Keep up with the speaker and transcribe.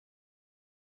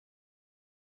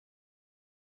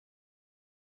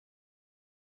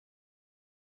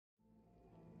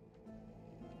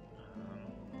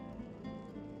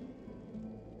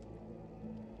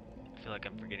feel like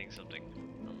I'm forgetting something.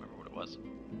 I don't remember what it was.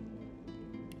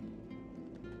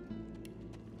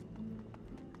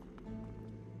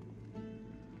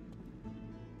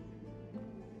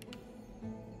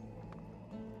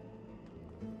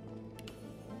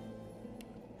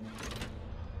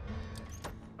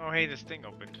 Oh, hey, this thing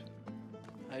opened.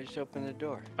 I just opened the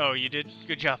door. Oh, you did?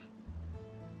 Good job.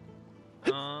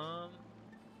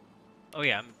 Oh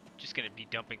yeah, I'm just gonna be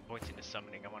dumping points into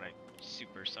summoning. I want to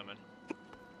super summon.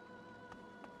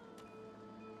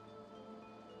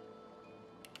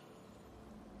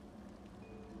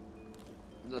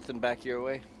 Nothing back your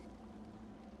way?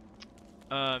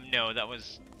 No, that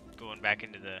was going back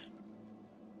into the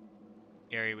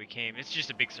area we came. It's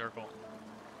just a big circle.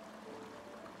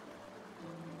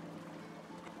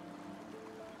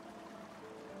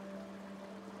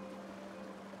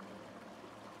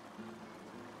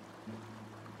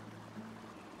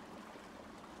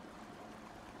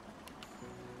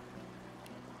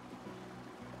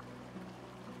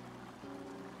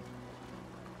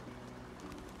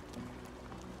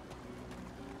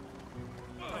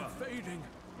 Fading.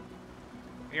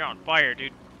 You're on fire,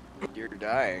 dude. You're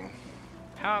dying.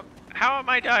 How am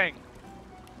I dying?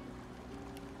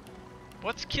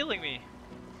 What's killing me?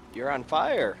 You're on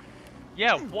fire.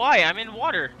 Yeah, why? I'm in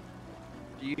water.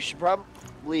 You should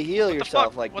probably heal What the yourself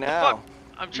fuck? like What now. the fuck?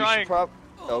 I'm You trying. should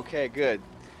okay, good.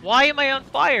 Why am I on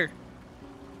fire?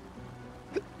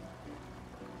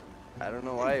 I don't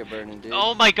know why you're burning, dude.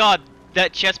 Oh my god,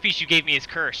 that chess piece you gave me is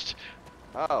cursed.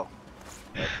 Oh.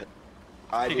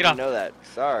 I Take it didn't off. know that.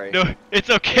 Sorry. No, it's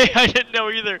okay. I didn't know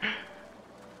either.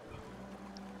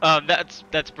 That's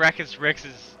Brachus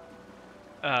Rex's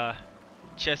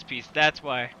chess piece. That's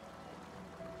why.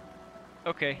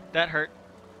 Okay, that hurt.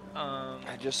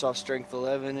 I just saw strength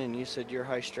 11 and you said you're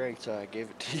high strength, so I gave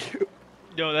it to you.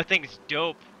 No, that thing's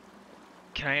dope.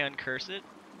 Can I uncurse it?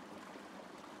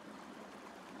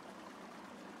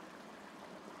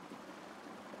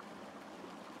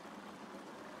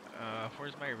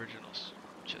 Where's my original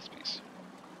chess piece?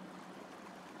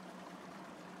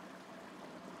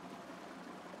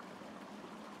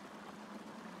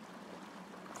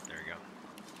 There we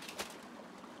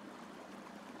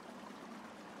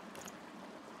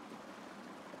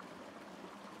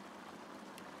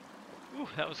go. Ooh,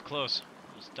 that was close.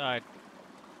 Almost died.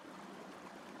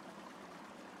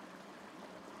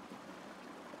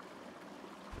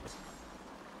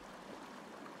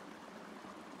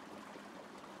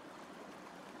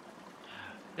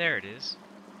 There it is.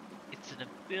 It's an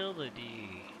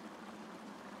ability.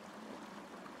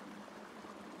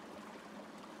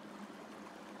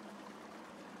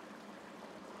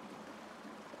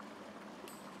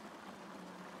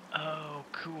 Oh,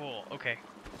 cool. Okay.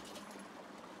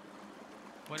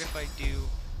 What if I do...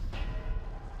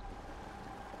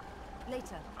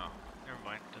 Later. Oh, never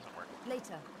mind. It doesn't work.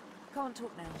 Later. Can't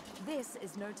talk now. This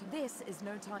is no time. This is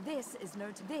no time. This is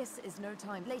no time. This is no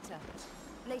time. Later.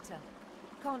 Later.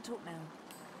 Can't talk now.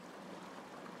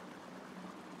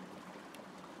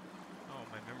 Oh,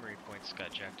 my memory points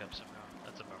got jacked up somehow.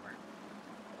 That's a bummer.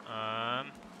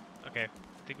 Okay.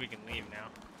 I think we can leave now.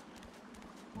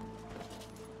 I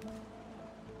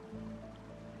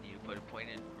need to put a point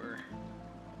in for...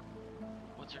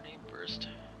 What's her name first?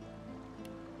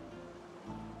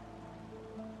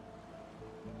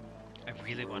 I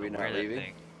really want to wear that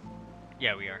thing.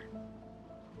 Yeah, we are.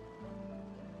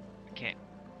 I can't.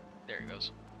 There it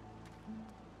goes.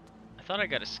 I thought I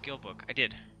got a skill book. I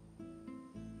did.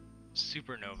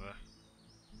 Supernova.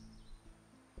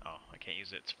 Oh, I can't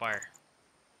use it. It's fire.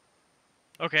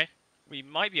 Okay. We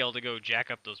might be able to go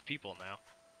jack up those people now.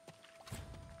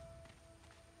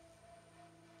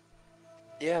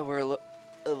 Yeah, we're a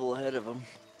level ahead of them.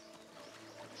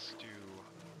 Let's do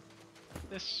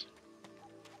this.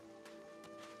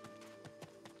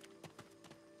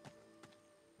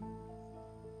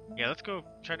 Yeah, let's go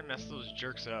try to mess those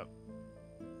jerks up.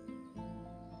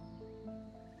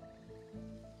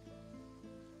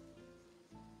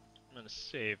 I'm gonna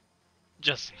save,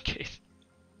 just in case.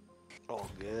 All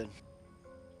good.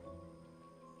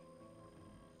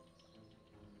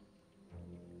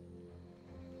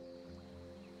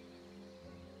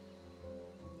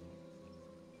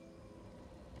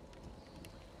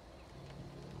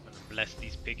 I'm gonna bless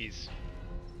these piggies.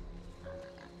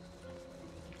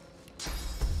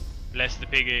 Bless the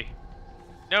piggy.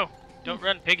 No, don't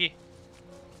run, piggy.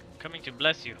 I'm coming to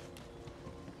bless you.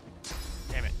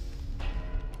 Damn it.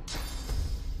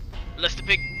 Bless the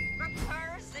pig.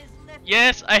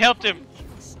 Yes, I helped him.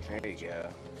 There you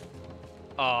go.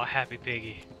 Oh, happy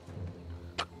piggy.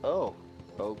 Oh,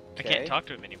 okay. I can't talk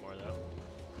to him anymore though.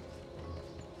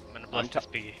 I'm gonna bless this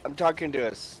piggy. I'm talking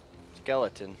to a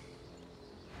Skeleton.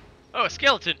 Oh, a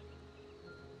skeleton!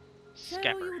 So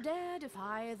Scapper. you dare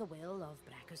defy the will of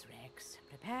Brachus Rex,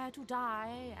 prepare to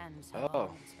die, and so Oh. on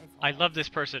and so forth. I love this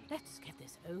person. Let's get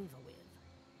this over with.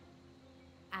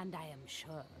 And I am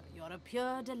sure you're a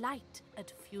pure delight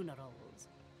at funerals.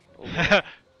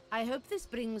 I hope this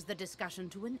brings the discussion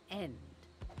to an end.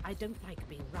 I don't like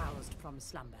being roused from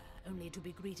slumber, only to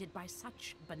be greeted by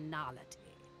such banality.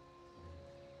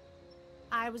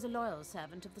 I was a loyal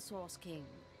servant of the Source King.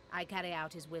 I carry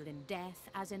out his will in death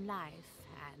as in life,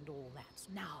 and all that.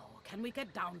 Now, can we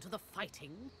get down to the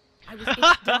fighting? I was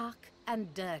itch dark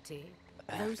and dirty,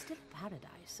 though still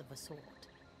paradise of a sort.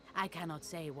 I cannot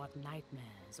say what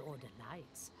nightmares or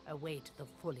delights await the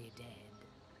fully dead.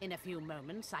 In a few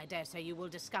moments, I dare say you will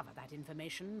discover that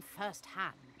information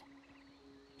firsthand.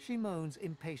 She moans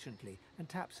impatiently and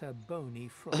taps her bony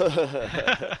foot.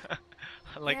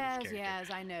 I like this Yes, character. yes,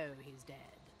 I know he's dead.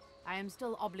 I am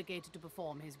still obligated to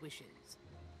perform his wishes.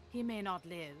 He may not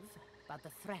live, but the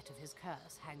threat of his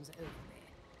curse hangs over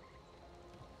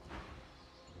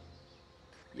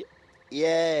me.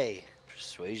 Yay!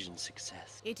 Persuasion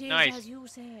success. It is Nice. as you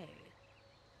say.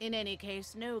 In any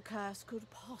case, no curse could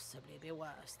possibly be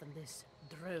worse than this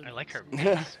drone. I like her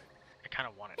face. I kind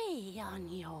of want it. Be on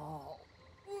your...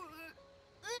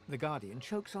 The Guardian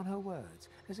chokes on her words,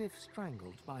 as if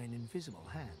strangled by an invisible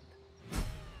hand.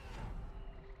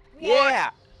 Yeah!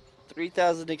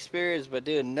 3,000 experience by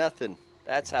doing nothing.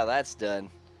 That's how that's done.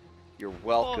 You're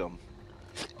welcome.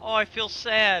 Oh, I feel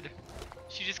sad.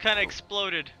 She just kind of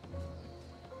exploded.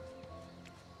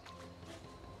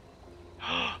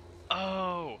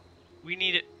 Oh, we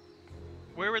need it.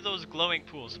 Where were those glowing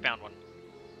pools? Found one.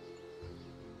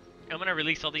 I'm gonna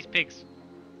release all these pigs.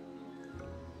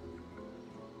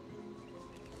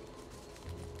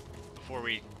 Before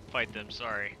we fight them,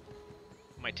 sorry.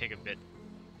 Might take a bit.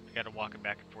 I gotta walk it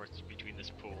back and forth between this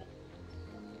pool.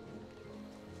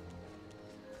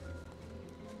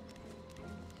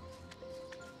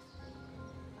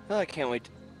 Oh, I can't wait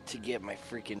to get my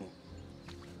freaking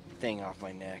thing off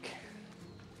my neck.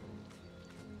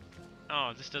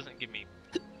 Oh, this doesn't give me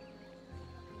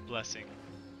blessing.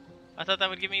 I thought that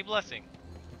would give me blessing.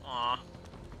 Aw.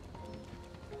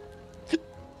 So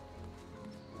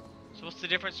what's the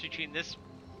difference between this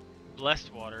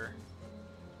blessed water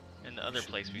and the other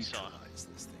place we saw? Neutralize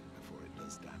this thing before it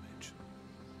does damage.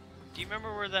 Do you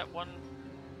remember where that one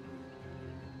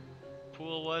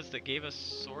pool was that gave us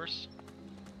source?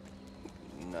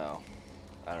 No.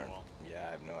 I don't know. Well. Yeah,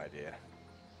 I have no idea.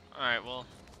 Alright, well,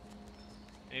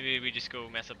 maybe we just go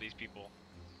mess up these people.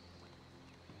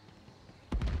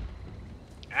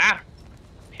 Ah!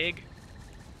 Pig.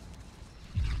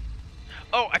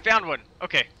 Oh, I found one!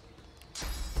 Okay.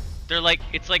 They're like,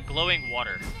 it's like glowing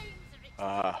water.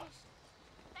 Oh,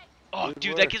 Good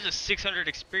dude, work. that gives us 600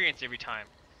 experience every time.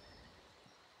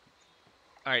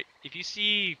 Alright, if you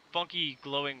see funky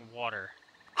glowing water,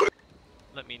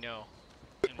 let me know.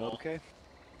 And we'll Okay.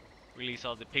 release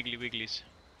all the piggly wigglies.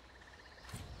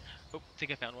 Oh, I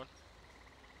think I found one.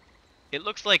 It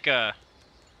looks like a...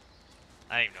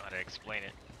 I don't even know how to explain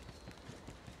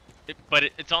it. But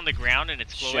it's on the ground and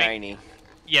it's glowing. Shiny.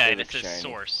 Yeah, They and it look says shiny.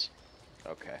 source.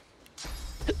 Okay.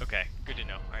 Okay, good to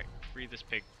know. Alright, free this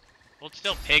pig. Hold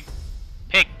still, pig.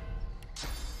 Pig!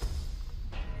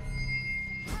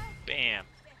 Bam.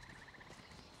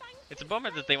 It's a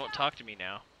bummer that they won't talk to me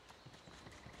now.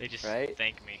 They just Right?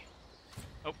 thank me.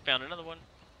 Oh, found another one.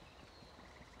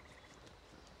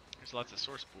 There's lots of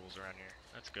source pools around here.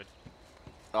 That's good.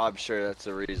 Oh, I'm sure that's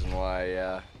the reason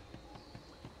why,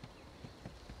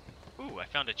 Ooh, I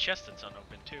found a chest that's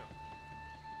unopened too.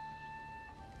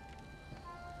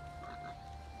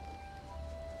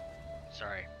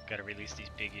 Sorry, gotta release these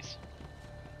piggies.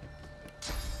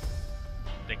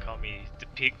 They call me the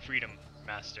Pig Freedom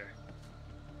Master.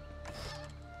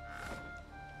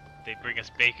 They bring us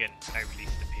bacon, I release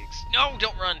the pigs. No,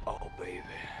 don't run! Oh, baby.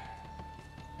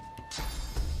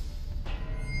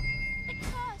 The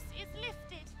curse is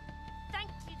lifted. Thank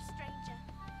you,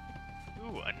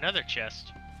 stranger. Ooh, another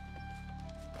chest.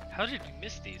 How did we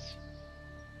miss these?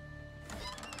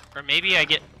 Or maybe I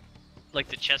get, like,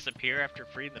 the chests appear after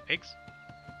freeing the pigs?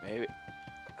 Maybe.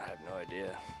 I have no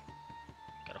idea.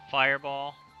 Got a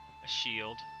fireball, a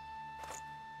shield,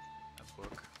 a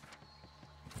book.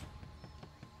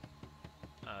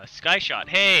 Sky shot,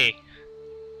 hey!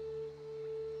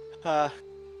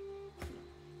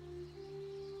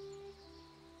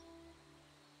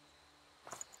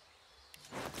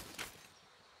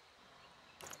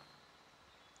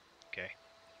 Okay.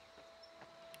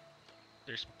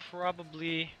 There's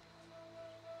probably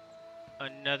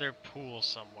another pool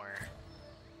somewhere.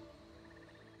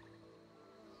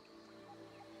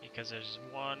 because there's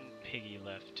one piggy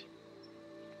left.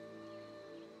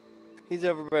 He's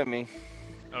over by me.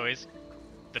 Oh, is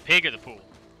the pig or the pool?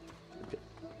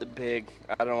 The pig.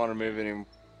 I don't want to move any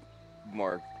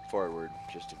more forward,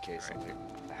 just in case something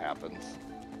happens.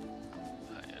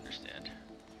 I understand.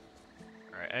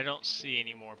 Alright, I don't see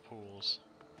any more pools.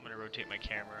 I'm gonna rotate my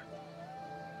camera.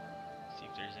 See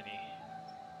if there's any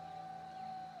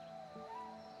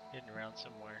hidden around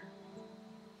somewhere.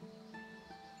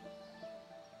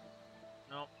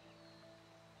 Nope.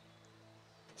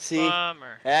 See,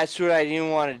 Bummer. that's what I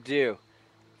didn't want to do.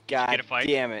 God get a fight?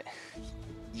 damn it.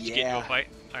 Did you get into a fight?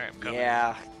 Alright, I'm coming.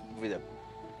 Yeah, with a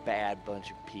bad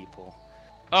bunch of people.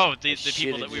 Oh, the I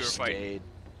people that should've we were just fighting. stayed.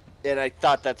 And I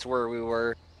thought that's where we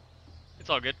were. It's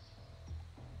all good.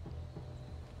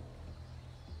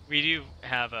 We do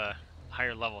have a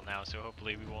higher level now, so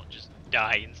hopefully we won't just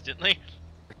die instantly.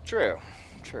 True,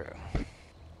 true.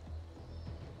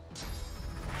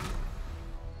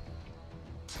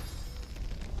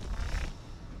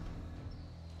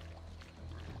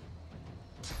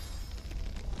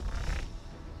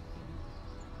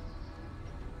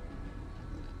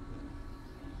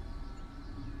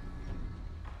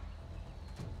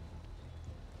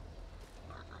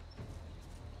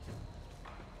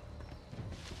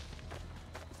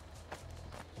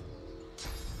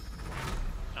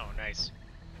 Oh, nice.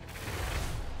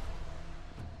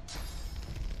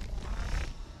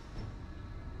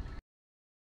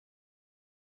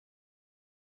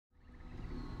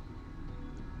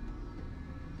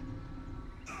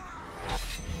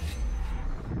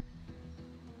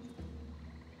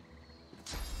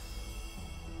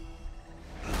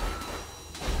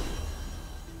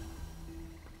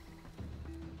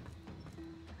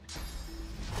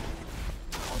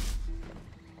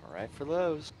 All right for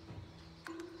those.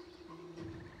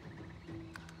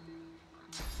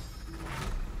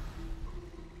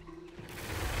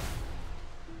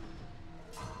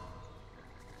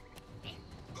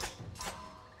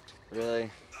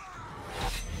 Really?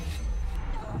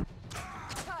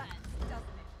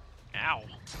 Ow.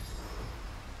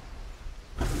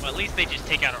 Well, at least they just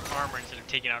take out our armor instead of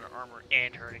taking out our armor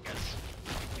and hurting us,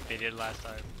 like they did last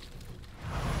time.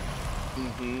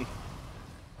 Mm-hmm.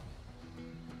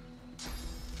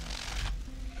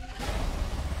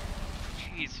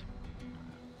 Jeez.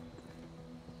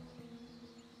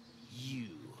 You.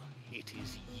 It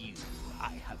is you.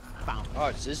 I have found. Oh,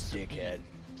 it's this dickhead.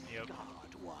 Yep.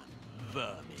 God one.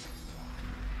 Vermin.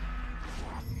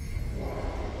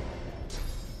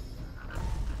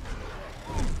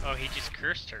 Oh, he just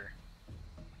cursed her.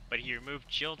 But he removed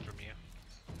shield from you.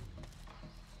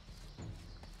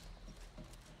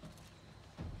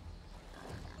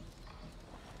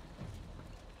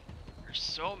 There's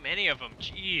so many of them,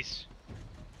 jeez.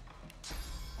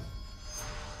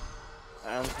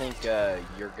 I don't think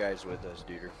your guy's with us,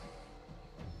 dude.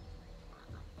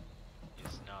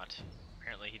 He's not.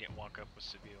 Apparently he didn't walk up with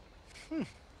Seville.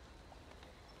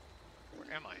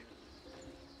 Where am I?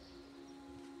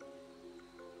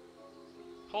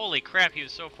 Holy crap, he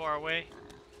was so far away.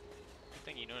 Good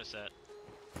thing you noticed that.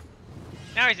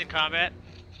 Now he's in combat.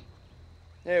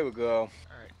 There we go.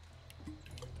 Alright.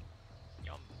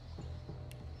 Yum.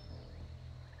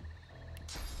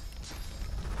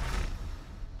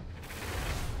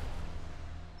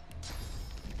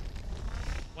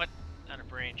 What? Out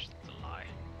of range? That's a lie.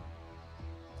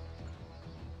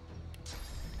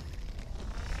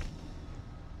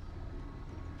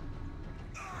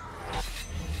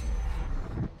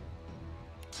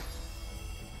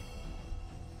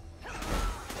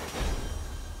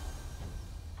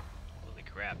 Holy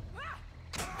crap.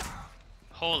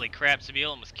 Holy crap, Seville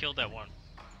almost killed that one.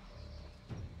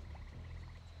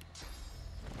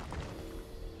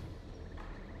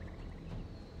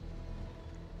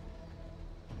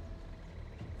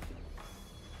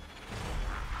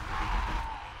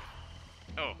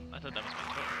 Oh, I thought that was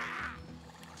my totem.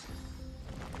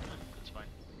 That's fine.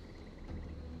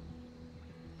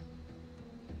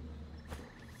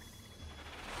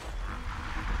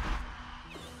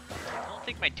 I don't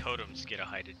think my totems get a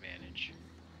height advantage.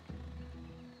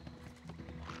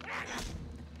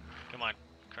 Come on,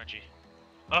 Crunchy.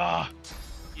 Ah!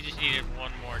 You just needed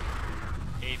one more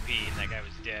AP and that guy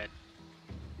was dead.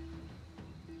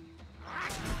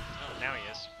 Oh, now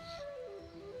he is.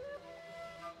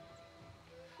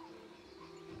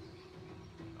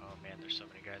 Oh man, there's so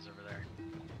many guys over there.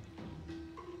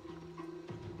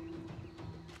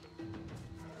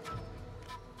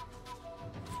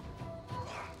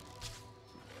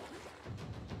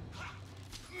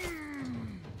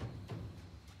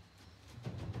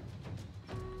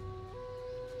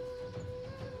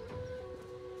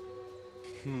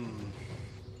 Hmm.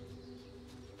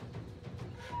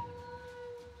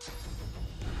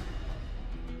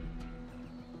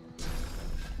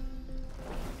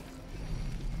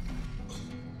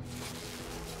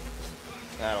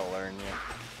 That'll learn you.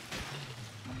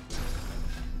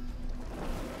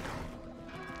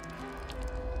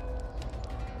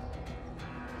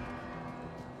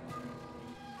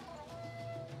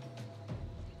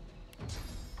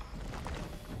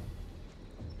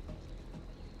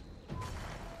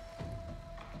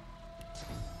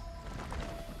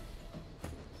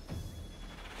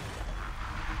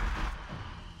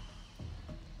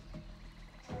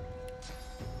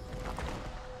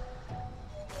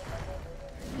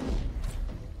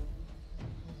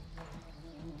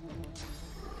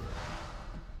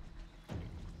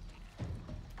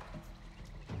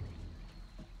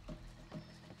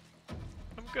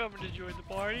 Coming to join the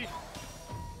party.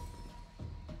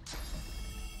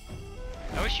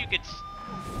 I wish you could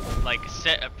like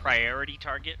set a priority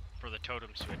target for the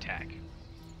totems to attack.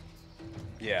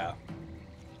 Yeah.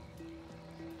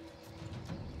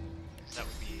 That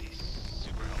would be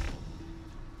super helpful.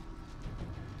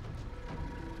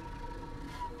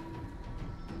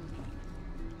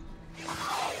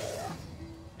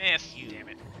 Miss. Damn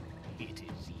it. It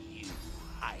is you.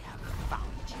 I have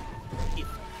found you.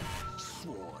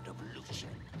 Sword of Lucian,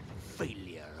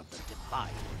 failure of the divine.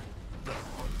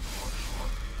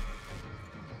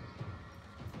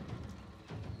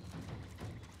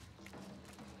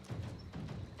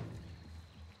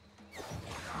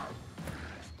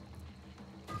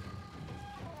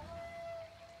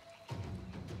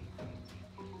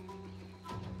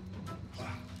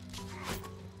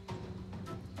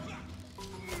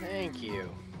 Thank you.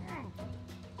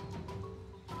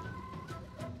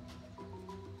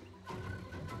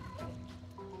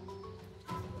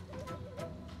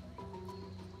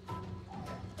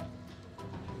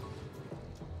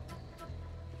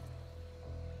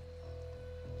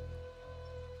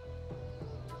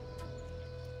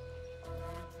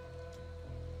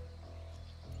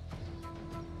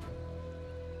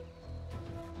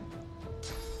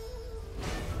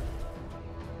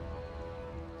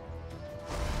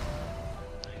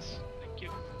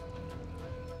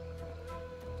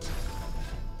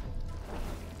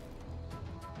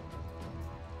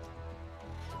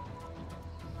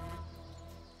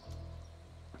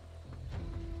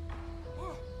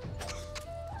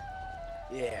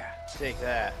 Yeah, take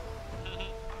that.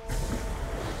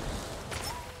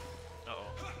 Uh-oh.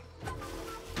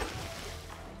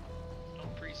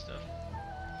 Oh, free stuff.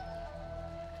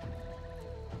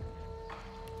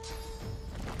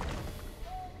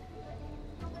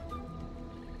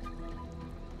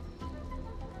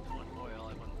 One oil,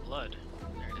 I want blood.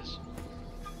 There it is.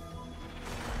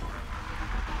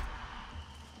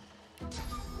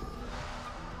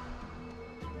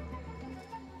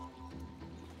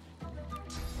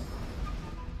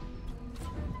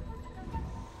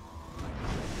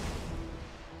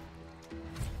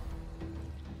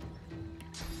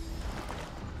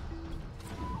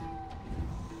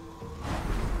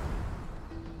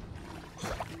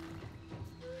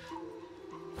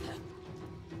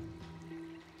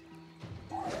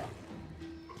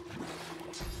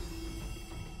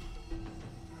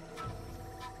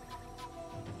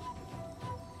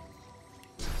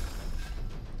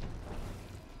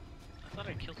 I thought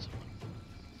I killed someone.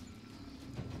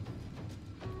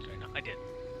 Did I not? I did.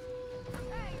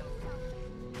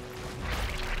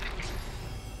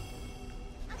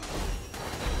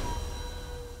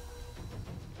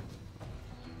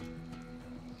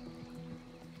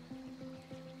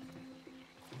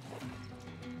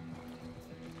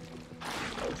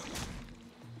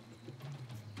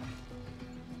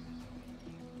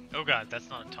 Oh god, that's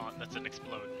not a taunt, that's an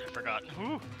explode. I forgot.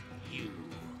 Whew. You.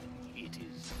 It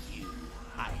is you.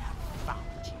 I have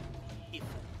found you.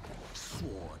 If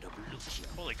sword of Lucian.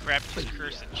 Holy crap, just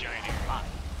cursed a giant area.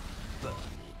 Burn.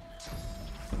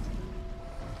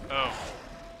 Oh.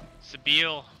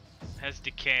 Sabile has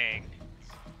decaying.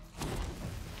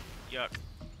 Yuck.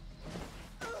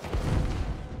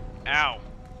 Ow.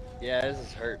 Yeah, this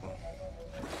is hurting.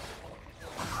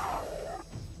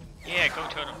 Yeah, go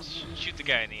totems. Shoot the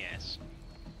guy in the ass.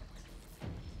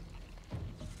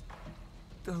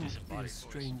 Don't There's a be body a voice.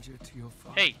 stranger to your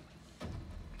father. Hey,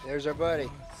 There's our buddy.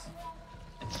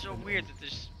 it's so weird that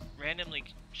this randomly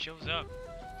shows up.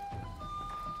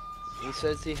 He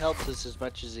says he helps us as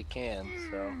much as he can,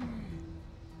 so.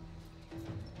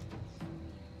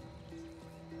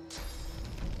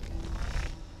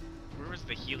 Where was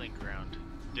the healing ground?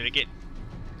 Did it get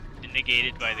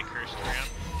negated by the cursed ground?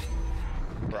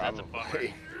 That's a bummer.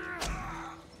 Probably.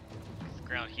 The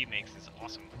ground he makes is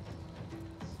awesome.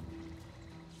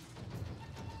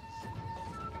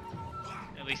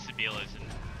 At least Sabila isn't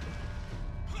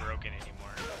broken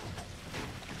anymore.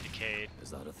 Decayed. Is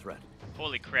that a threat?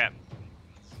 Holy crap.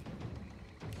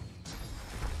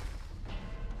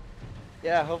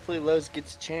 Yeah, hopefully Lowe's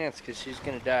gets a chance, because she's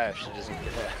gonna die if she doesn't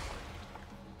get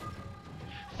that.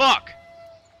 Fuck!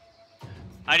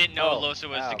 I didn't know Oh, Losa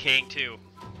was ow. decaying too.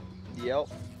 Yep.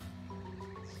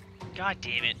 God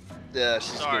damn it. Yeah,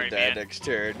 she's Sorry, gonna die man. next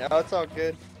turn. No, it's all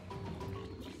good.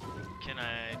 Can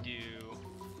I do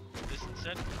this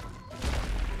instead?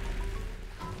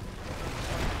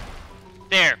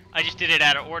 There! I just did it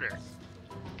out of order.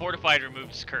 Fortified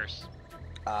removes curse.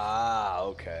 Ah,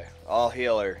 okay. I'll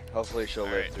heal her. Hopefully she'll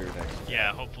live Alright. through next.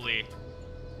 Yeah, hopefully.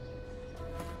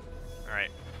 Alright.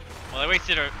 Well, I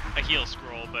wasted a heal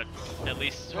scroll, but at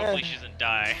least hopefully she doesn't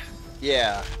die.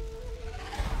 Yeah.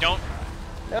 Don't.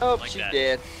 Nope, Like she that.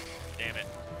 did. Damn it.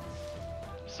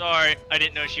 Sorry, I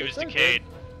didn't know she was It's all decayed.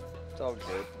 It's all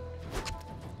good.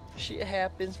 Shit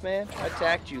happens, man. I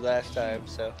attacked you last time,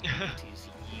 so. It is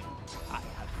you. I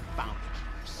have found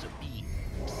you, Sabine,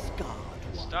 scarred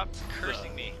one. Stop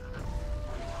cursing me.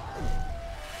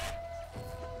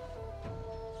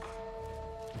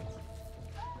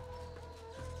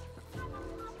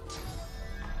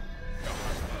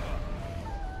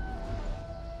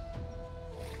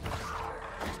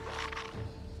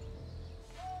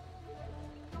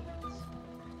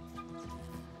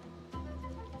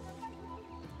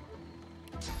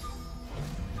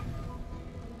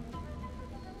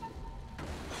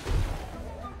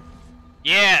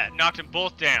 Yeah, knocked them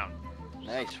both down.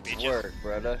 Nice Bitches. work,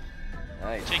 brother.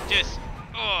 Nice. Take this.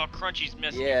 Oh, Crunchy's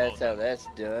messing Yeah, me that's both how up. that's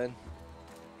done.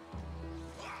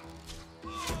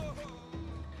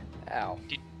 Ow.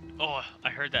 Oh, I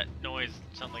heard that noise.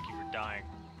 Sounded like you were dying.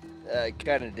 It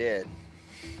kind of did.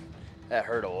 That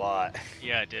hurt a lot.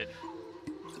 Yeah, it did.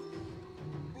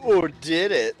 Oh,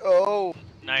 did it? Oh.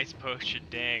 Nice potion,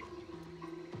 dang.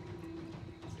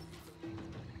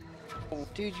 Oh,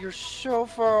 dude, you're so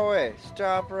far away.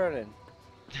 Stop running.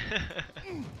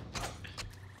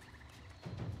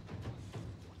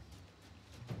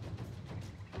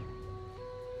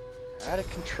 Out of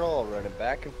control, running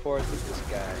back and forth with this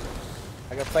guy.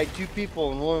 I gotta fight two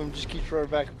people and one of them just keeps running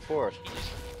back and forth. He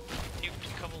just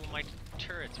nuked a couple of my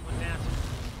turrets. What an asshole.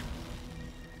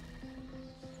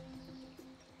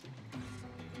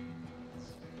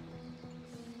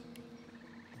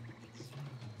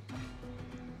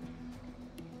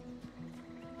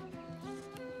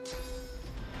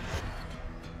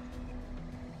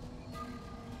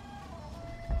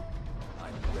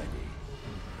 I'm ready.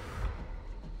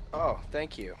 Oh,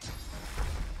 thank you.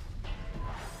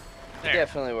 There.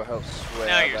 Definitely will help sway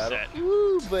Now our you're battle. set.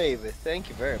 Woo, baby. Thank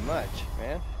you very much,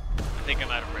 man. I think I'm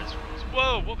out of res rules.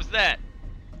 Whoa, what was that?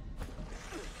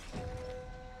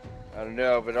 I don't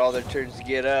know, but all their turns to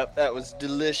get up, that was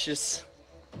delicious.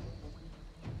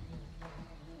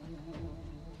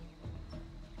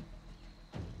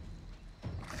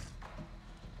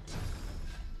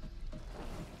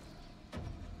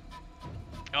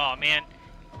 Oh man,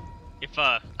 if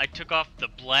I took off the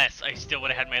bless, I still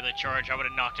would have had my other charge. I would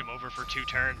have knocked him over for 2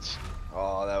 turns.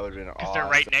 Oh, that would have been awesome. Because they're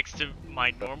right next to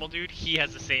my normal dude. He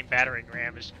has the same battering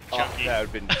ram as Oh, Chunky. that would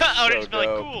have been I would so have just been like,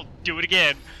 dope. cool, do it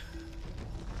again.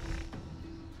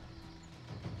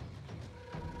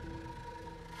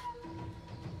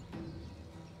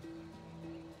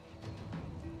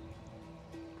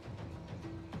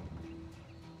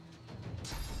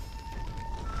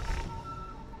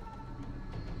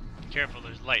 Careful,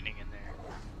 there's lightning in there.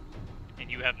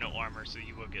 And you have no armor, so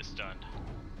you will get stunned.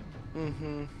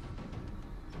 Mm-hmm.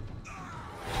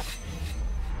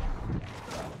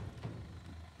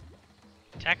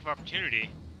 Attack of opportunity.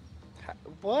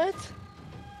 What?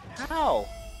 How?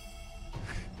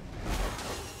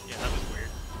 Yeah, that was weird.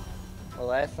 Well,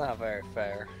 that's not very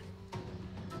fair.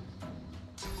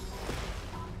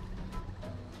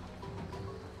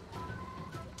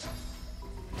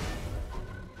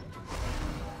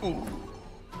 Ooh.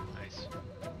 Nice.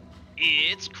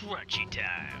 It's crunchy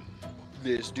time.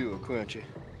 Let's do it, crunchy.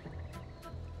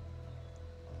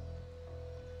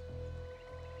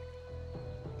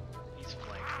 He's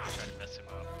flanked. I'm trying to mess him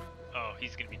up. Oh,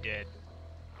 he's gonna be dead.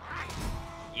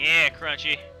 Yeah,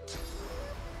 crunchy.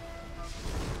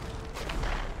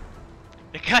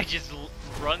 The guy just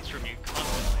runs from you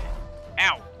constantly.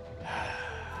 Ow!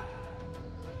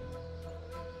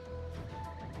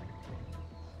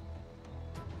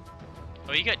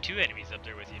 Oh, you got 2 enemies up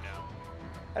there with you now.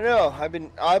 I know.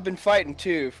 I've been fighting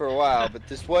too for a while, but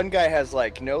this one guy has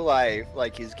like no life.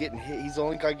 Like he's getting hit. He's the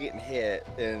only guy getting hit,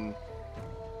 and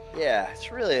yeah,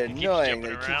 it's really keeps annoying jumping that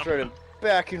he around. keeps running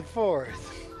back and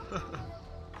forth.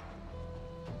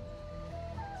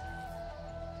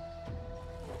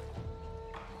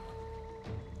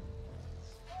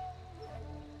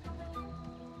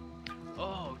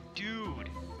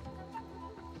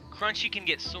 Crunchy can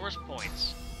get source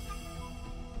points.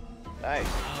 Nice.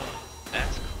 Oh,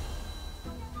 that's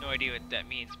cool. No idea what that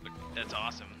means, but that's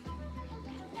awesome.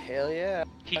 Hell yeah.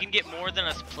 He can get more than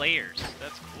us players.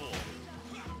 That's cool.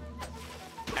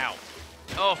 Ow.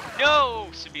 Oh, no!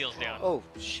 Sabiel's down. Oh,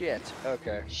 shit.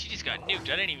 Okay. She just got nuked.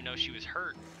 I didn't even know she was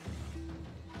hurt.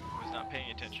 I was not paying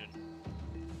attention.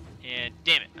 And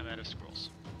damn it, I'm out of scrolls.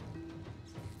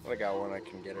 I got one. I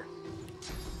can get her.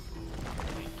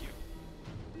 Thank you.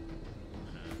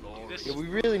 Do this. Yeah, we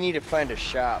really need to find a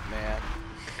shop, man.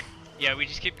 Yeah, we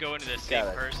just keep going to the same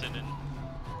Got it. person and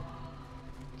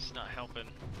it's not helping.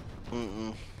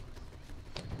 Mm-mm.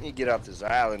 We need to get off this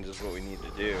island is what we need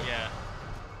to do. Yeah.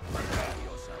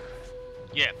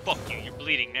 Yeah, fuck you. You're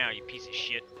bleeding now, you piece of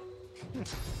shit.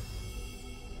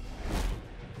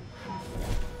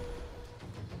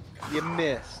 You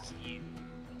missed. You.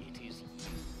 It is you.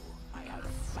 I have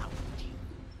found you.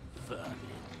 Vermin.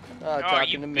 Oh, Oh, talking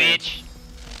you to me. bitch.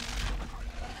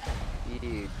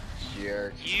 You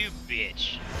jerk. You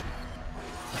bitch.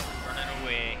 Running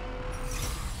away.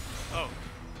 Oh.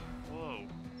 Whoa.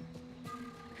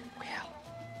 Well,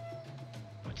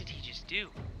 What did he just do?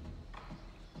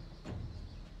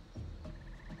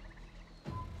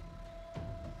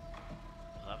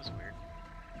 Well, that was weird.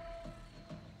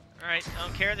 Alright, I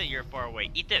don't care that you're far away.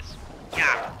 Eat this.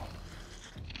 Yeah.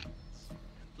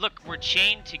 Look, we're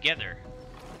chained together.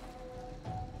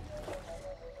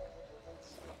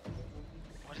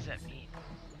 What does that mean?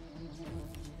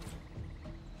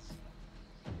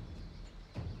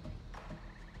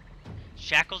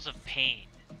 Shackles of pain.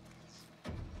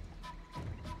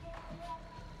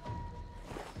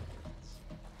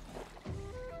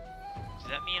 Does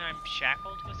that mean I'm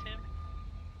shackled with him?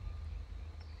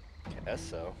 guess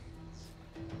so.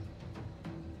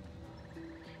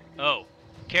 Oh.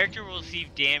 Character will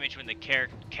receive damage when the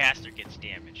caster gets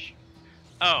damage.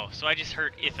 Oh, so I just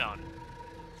hurt Ithon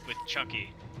with Chunky.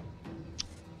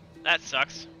 That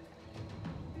sucks.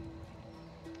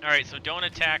 Alright, so don't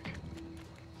attack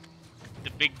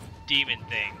the big demon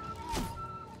thing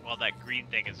while that green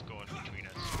thing is going between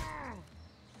us.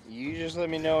 You just let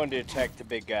me know when to attack the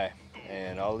big guy,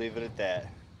 and I'll leave it at that.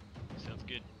 Sounds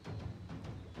good.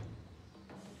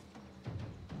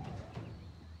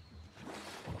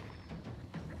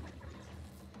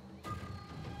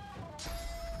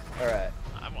 Alright.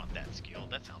 I want that skill.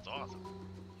 That sounds awesome.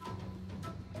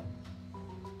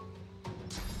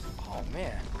 Oh,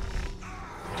 man.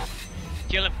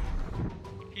 Kill him.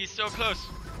 He's so close.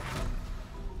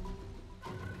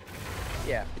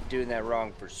 Yeah, been doing that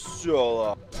wrong for so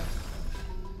long.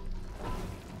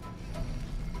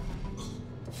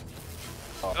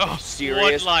 Oh,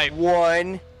 serious? one life.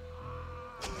 One?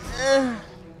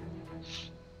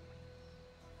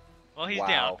 Well, he's Wow.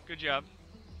 down. Good job.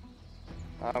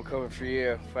 I'm coming for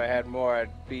you. If I had more,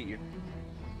 I'd beat you.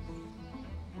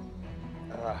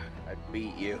 I'd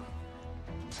beat you.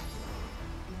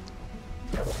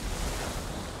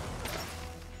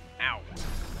 Ow.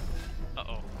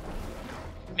 Uh-oh.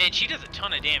 Man, she does a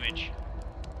ton of damage.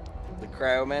 The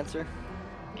Cryomancer?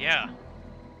 Yeah.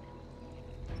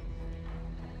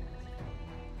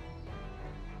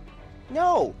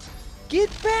 No! Get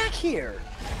back here!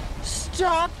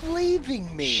 Stop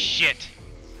leaving me! Shit.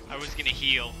 I was gonna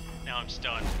heal. Now I'm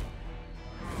stunned.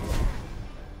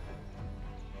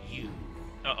 You.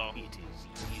 Uh-oh. It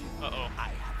is you. Uh-oh. I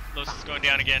have Los is going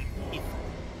down again.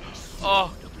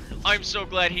 Oh, I'm so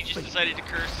glad he just decided to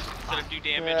curse instead of do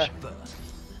damage. birth.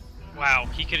 Wow,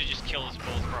 he could have just killed us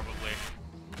both probably.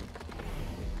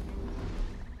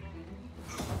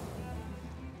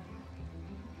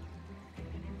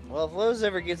 Well, if Lowe's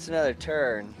ever gets another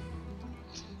turn...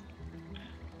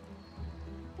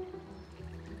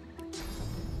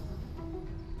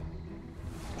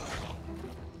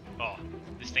 Oh,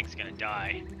 this thing's gonna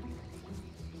die.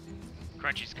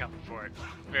 Crunchy's coming for it.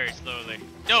 Very slowly.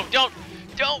 No, don't!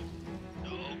 Don't!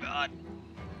 Oh god.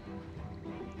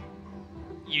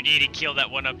 You need to kill that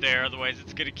one up there, otherwise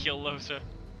it's gonna kill Losa.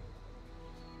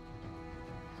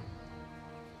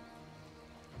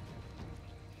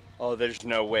 Oh, there's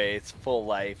no way. It's full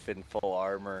life and full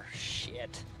armor.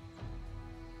 Shit.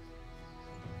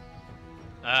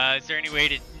 Is there any way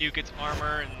to nuke its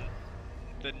armor and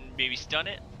then maybe stun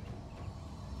it?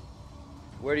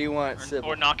 Where do you want it, Sybil?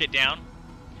 Or knock it down?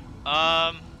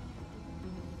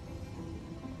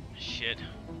 Shit.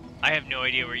 I have no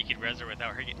idea where you could res her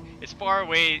without her as far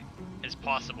away as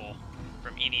possible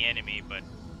from any enemy, but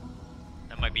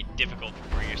that might be difficult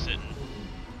from where you're sitting.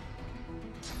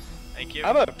 Thank you.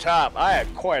 I'm up top. I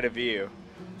have quite a view.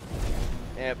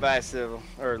 Yeah, bye, Sybil.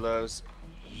 Or Lowe's.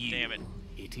 You. Damn it.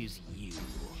 It is you.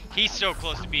 He's so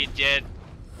close to being dead.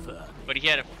 Vermin. But he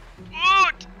had a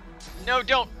foot! No,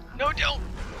 don't! No, don't!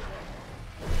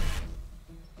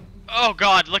 Oh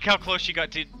god, look how close she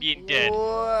got to being dead.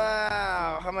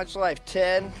 Wow, how much life?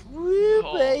 10? Woo,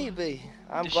 Oh. baby.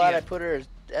 I'm Does glad she I have- put her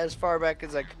as far back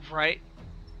as I could. Right?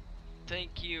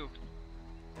 Thank you.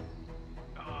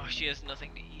 Oh, she has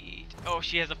nothing to eat. Oh,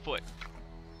 she has a foot.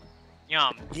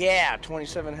 Yum. Yeah,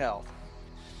 27 health.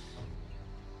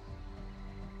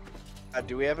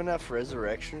 Do we have enough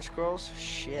resurrection scrolls?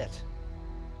 Shit.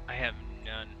 I have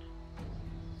none.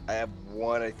 I have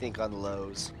one, I think, on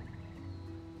Lowe's.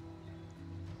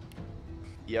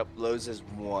 Yep, Lowe's has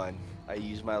one. I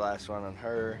used my last one on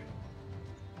her.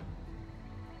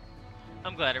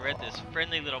 I'm glad I read this.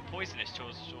 Friendly little poisonous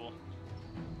toadstool.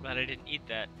 Glad I didn't eat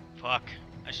that. Fuck.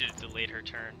 I should have delayed her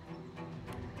turn.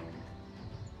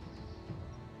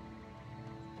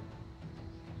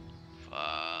 Fuck.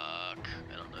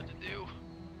 I don't know what to do.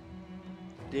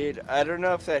 Dude, I don't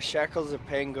know if that Shackles of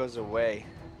Pain goes away.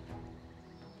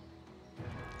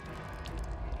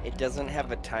 It doesn't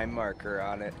have a time marker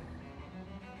on it.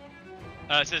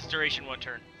 It says duration 1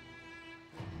 turn.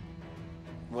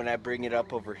 When I bring it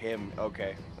up over him,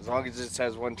 okay. As long as it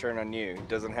says 1 turn on you, it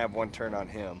doesn't have 1 turn on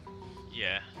him.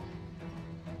 Yeah.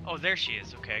 Oh, there she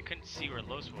is. Okay, I couldn't see where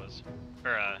Los was.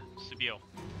 Or, Sibyl.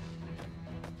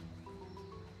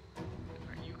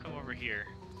 Alright, you come over here.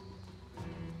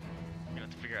 I'm gonna have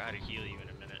to figure out how to heal you in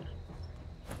a minute.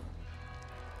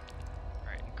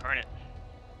 Alright, Incarnate.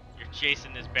 You're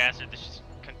chasing this bastard that's just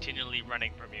continually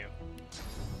running from you.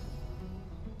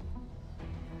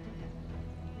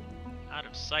 Out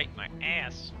of sight, my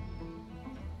ass.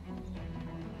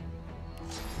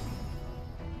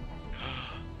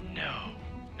 No.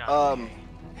 Not okay.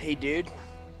 Hey dude,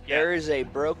 Yeah. there is a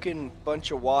broken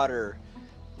bunch of water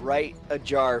right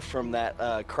ajar from that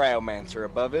cryomancer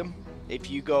above him. If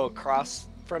you go across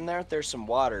from there, there's some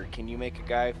water. Can you make a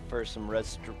guy for some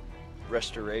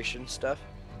restoration stuff?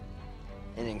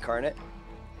 In Incarnate?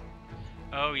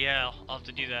 Oh yeah, I'll have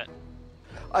to do that.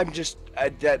 I'm just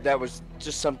that was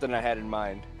just something I had in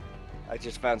mind. I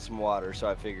just found some water, so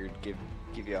I figured give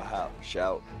you a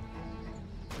shout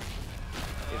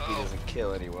if he doesn't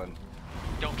kill anyone.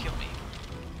 Don't kill me.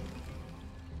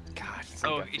 God, it's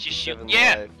Oh, like it just shoot. 57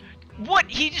 Yeah. life. What?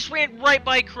 He just ran right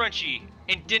by Crunchy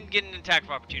and didn't get an attack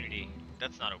of opportunity.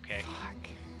 That's not okay.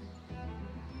 Fuck.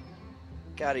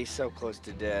 God, he's so close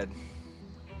to dead.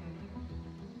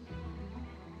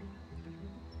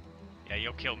 Yeah,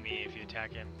 you'll kill me if you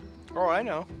attack him. Oh, I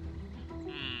know.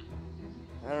 Hmm.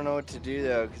 I don't know what to do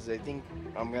though, because I think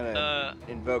I'm gonna Uh,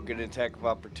 invoke an attack of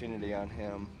opportunity on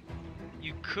him.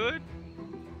 you could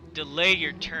delay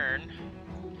your turn.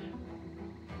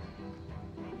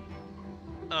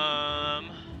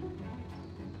 I'm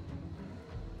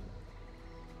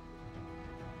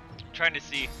trying to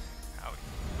see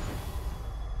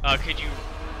how. Could you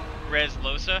res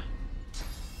Losa?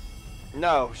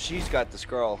 No, she's got the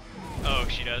scroll, Oh,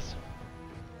 she does.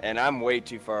 and I'm way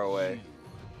too far away.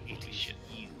 Holy shit.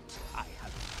 You, I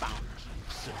have found you,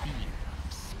 Sabine,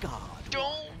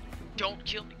 scarred. Don't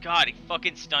kill me. God, he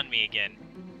fucking stunned me again.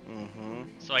 Mm-hmm.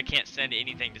 So I can't send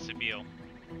anything to Sibyl.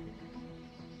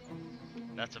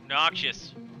 That's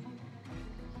obnoxious.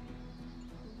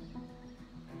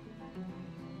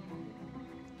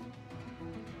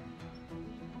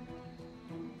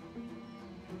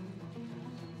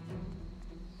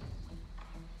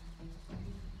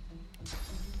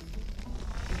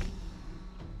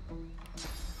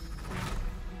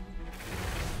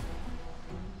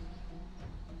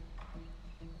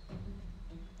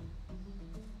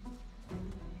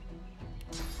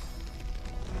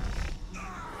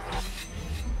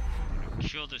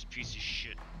 Kill this piece of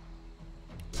shit.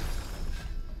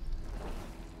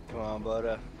 Come on,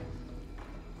 Buddha.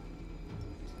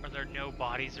 Are there no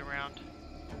bodies around?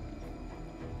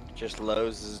 Just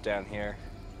Lowe's is down here.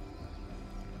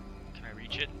 Can I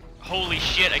reach it? Holy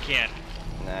shit, I can!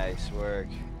 Nice work.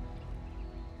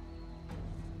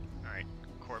 Alright,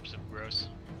 corpse of gross.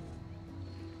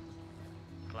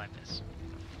 Climb this.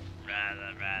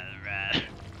 Rather.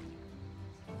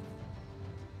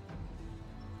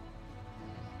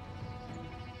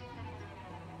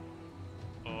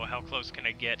 Oh, how close can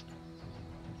I get?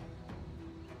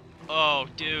 Oh,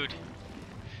 dude.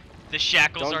 The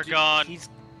shackles are gone. He's...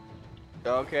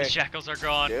 Okay. The shackles are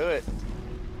gone. Do it.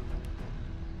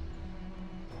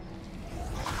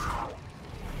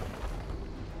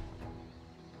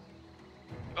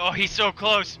 Oh, he's so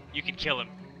close. You can kill him.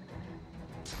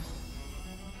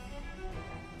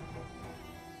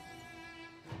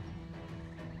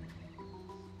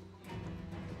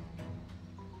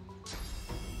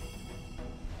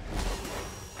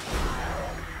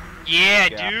 Yeah,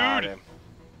 Got dude! him.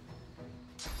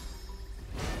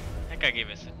 That guy gave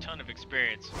us a ton of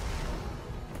experience.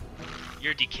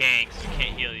 You're decaying, so we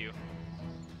can't heal you.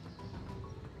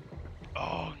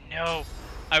 Oh no!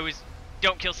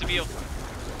 Don't kill Sabille!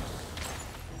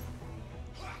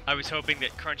 I was hoping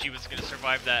that Crunchy was gonna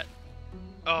survive that.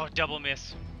 Oh, double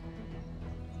miss.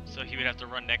 So he would have to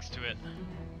run next to it.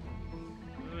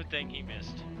 Good thing he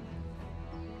missed.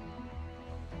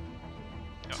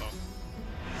 Uh-oh.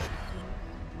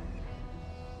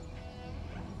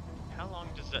 How long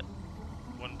does that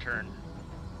one turn?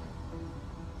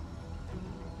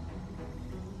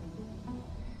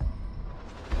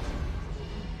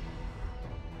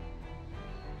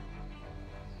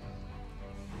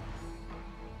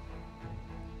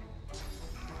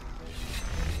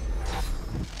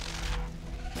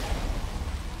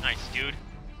 Nice, dude.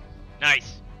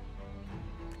 Nice.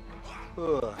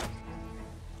 Ugh.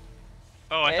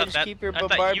 Oh, I Hey, thought just that. keep your I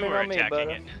thought you bombardment were on me, attacking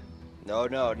brother.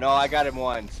 it. No, I got him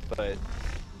once, but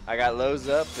I got Lowe's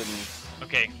up and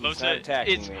Okay, he's Losa not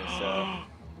attacking is. me, so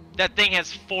That thing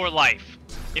has 4 life.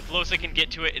 If Losa can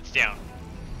get to it, it's down.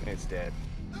 it's dead.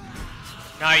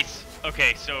 Nice.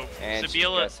 Okay, so And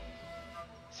Sabila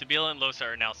and Losa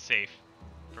are now safe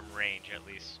from range, at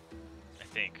least. I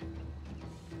think.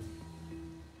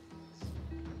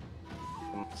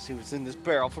 Let's see what's in this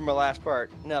barrel from my last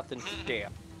part. Nothing.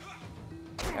 Damn.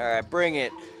 Alright, bring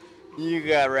it. You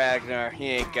got Ragnar. He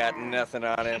ain't got nothing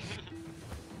on him.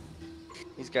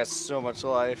 He's got so much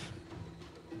life.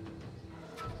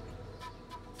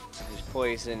 He's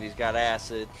poisoned. He's got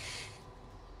acid.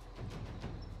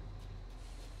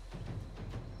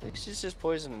 It's just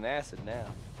poison and acid now.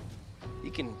 You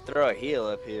can throw a heal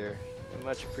up here.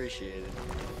 Much appreciated.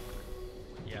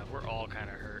 Yeah, we're all kind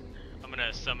of hurt. I'm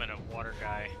gonna summon a water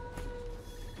guy.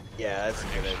 Yeah, that's a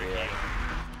good Extra idea. heal.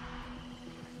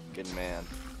 Good man.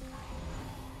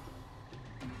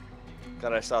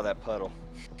 Thought I saw that puddle.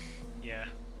 Yeah.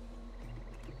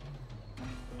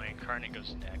 My incarnate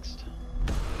goes next.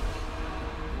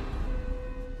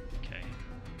 Okay.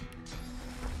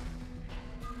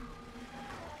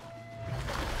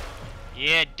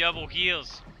 Yeah, double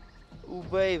heals. Ooh,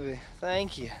 baby.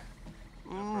 Thank you.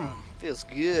 Feels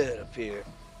good up here.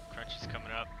 Crunch is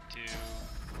coming up to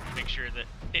make sure that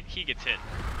he gets hit.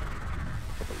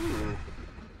 Ooh,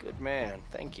 good man.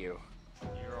 Thank you.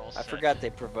 You're all I set. forgot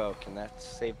they provoke, and that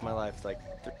saved my life like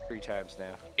 3 times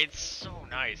now. It's so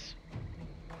nice.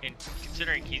 And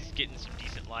considering he's getting some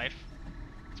decent life,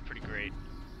 it's pretty great.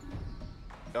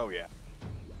 Oh, yeah.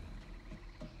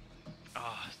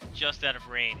 Oh, just out of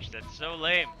range. That's so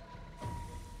lame.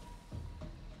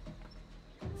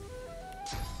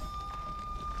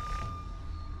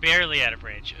 Barely out of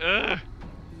range. Ugh!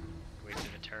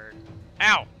 Wasted a turn.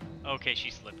 Ow! Okay,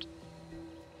 she slipped.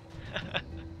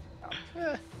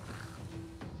 Eh.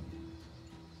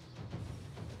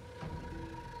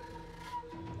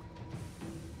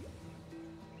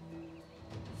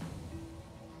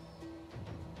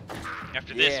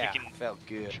 After this, Yeah, we can felt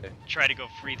good. try to go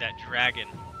free that dragon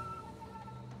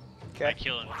by Okay.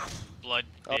 killing Blood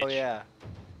Bitch. Oh, yeah.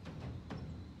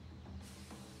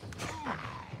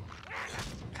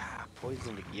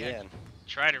 Poisoned again.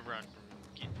 Try to run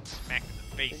from getting smacked in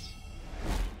the face.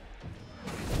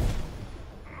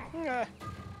 Ah.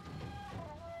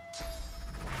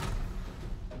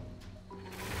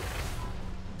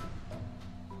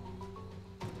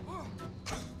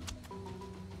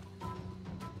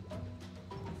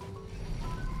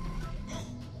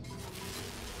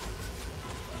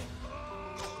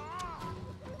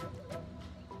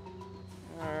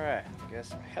 Alright, got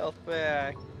some health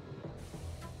back.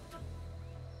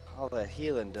 All that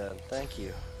healing done, thank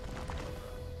you.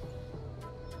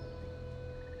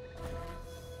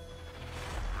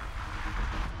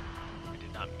 I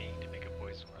did not mean to make a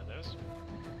poison one of those.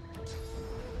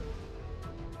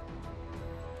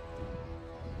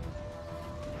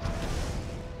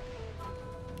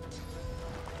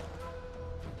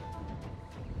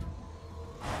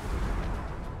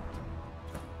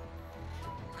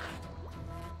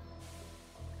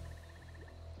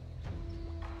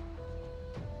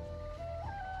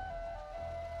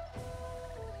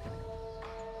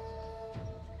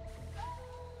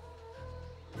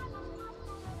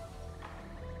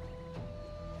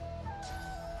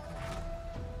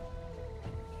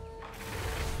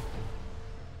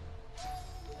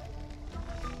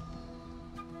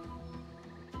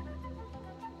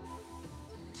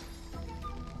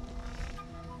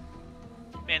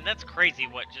 Man, that's crazy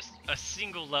what just a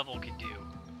single level could do.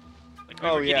 Like we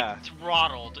Oh, were getting yeah.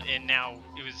 throttled and now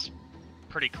it was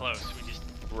pretty close. We just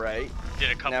Right?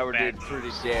 did a couple Now we're bad doing pretty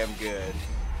moves. damn good.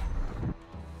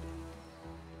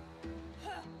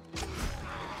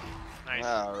 Nice.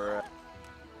 Alright.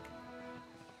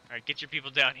 Alright, get your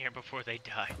people down here before they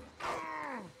die.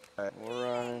 We're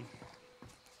running.